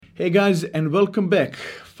Hey guys, and welcome back.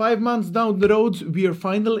 5 months down the road, we are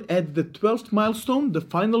finally at the 12th milestone, the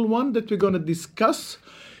final one that we're gonna discuss.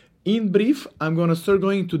 In brief, I'm gonna start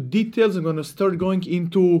going into details. I'm gonna start going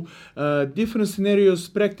into different scenarios,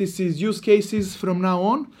 practices, use cases from now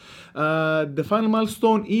on. The final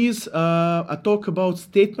milestone is a talk about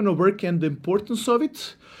statement of work and the importance of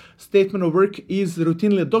it. Statement of work is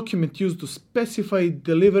routinely a document used to specify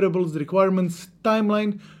deliverables, requirements,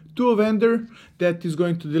 timeline to a vendor that is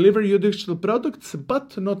going to deliver your digital products,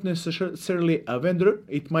 but not necessarily a vendor.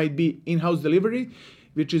 It might be in-house delivery,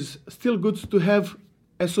 which is still good to have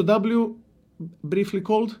SOW, briefly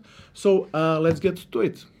called. So let's get to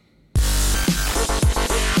it.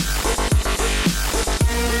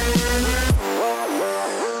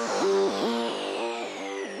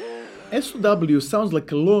 SOW sounds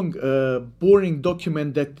like a long, boring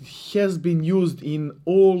document that has been used in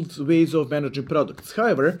old ways of managing products.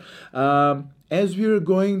 However, as we're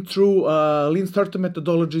going through lean startup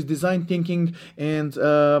methodologies, design thinking, and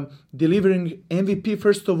delivering MVP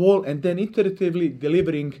first of all, and then iteratively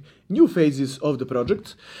delivering new phases of the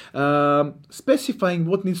project, specifying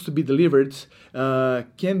what needs to be delivered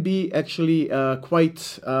can be actually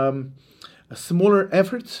quite a smaller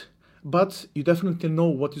effort, but you definitely know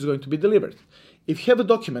what is going to be delivered. If you have a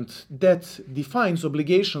document that defines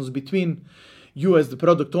obligations between you as the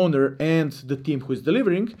product owner and the team who is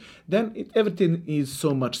delivering, then everything is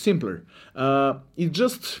so much simpler. It's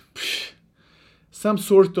just some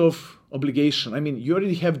sort of obligation. I mean, you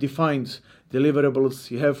already have defined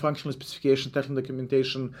deliverables, you have functional specification, technical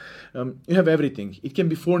documentation, you have everything. It can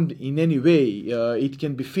be formed in any way, it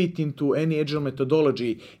can be fit into any agile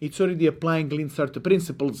methodology, it's already applying lean startup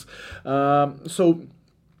principles. So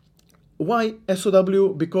why SOW?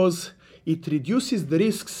 Because it reduces the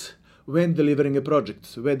risks when delivering a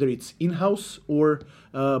project, whether it's in-house or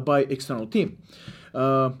by external team.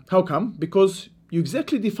 How come? Because you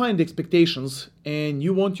exactly define the expectations and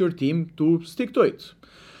you want your team to stick to it.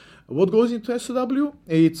 What goes into SOW?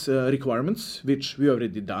 It's requirements, which we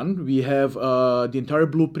already done. We have the entire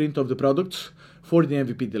blueprint of the product for the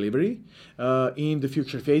MVP delivery. In the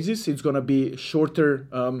future phases, it's going to be shorter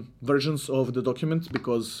versions of the document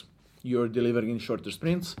because you're delivering in shorter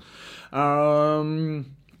sprints.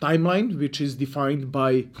 Timeline, which is defined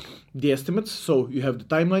by the estimates. So you have the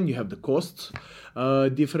timeline, you have the costs.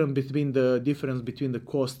 Difference between the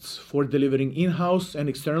costs for delivering in-house and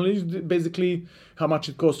externally, basically how much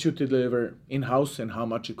it costs you to deliver in-house and how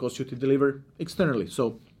much it costs you to deliver externally.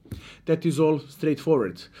 So that is all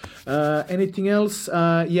straightforward. Anything else?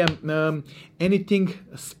 Anything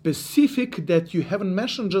specific that you haven't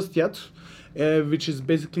mentioned just yet, which is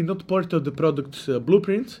basically not part of the product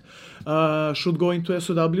blueprint, should go into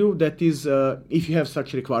SOW. That is, if you have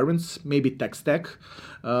such requirements, maybe tech stack.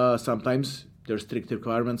 Sometimes there are strict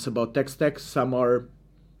requirements about tech stack. Some are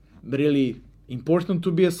really important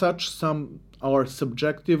to be as such. Some are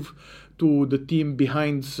subjective to the team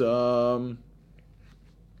behind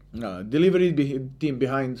delivery, team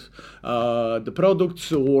behind the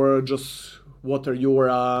products, or just what are your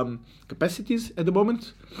capacities at the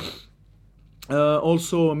moment.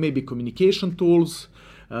 Also, maybe communication tools,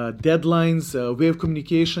 deadlines, way of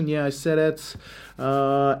communication. Yeah, I said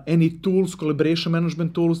that. Any tools, collaboration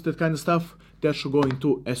management tools, that kind of stuff, that should go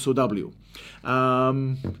into SOW.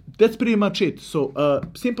 That's pretty much it. So,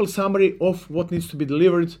 simple summary of what needs to be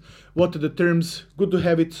delivered, what are the terms, good to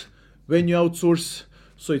have it when you outsource.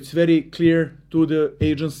 So it's very clear to the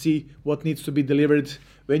agency what needs to be delivered.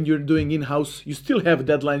 When you're doing in-house, you still have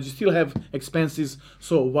deadlines, you still have expenses,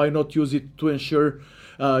 so why not use it to ensure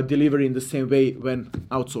delivery in the same way when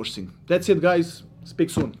outsourcing? That's it, guys.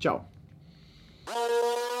 Speak soon. Ciao.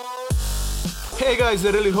 Hey guys,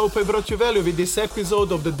 I really hope I brought you value with this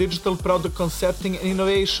episode of the Digital Product Concepting and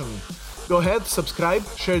Innovation. Go ahead, subscribe,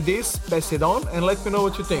 share this, pass it on, and let me know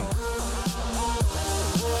what you think.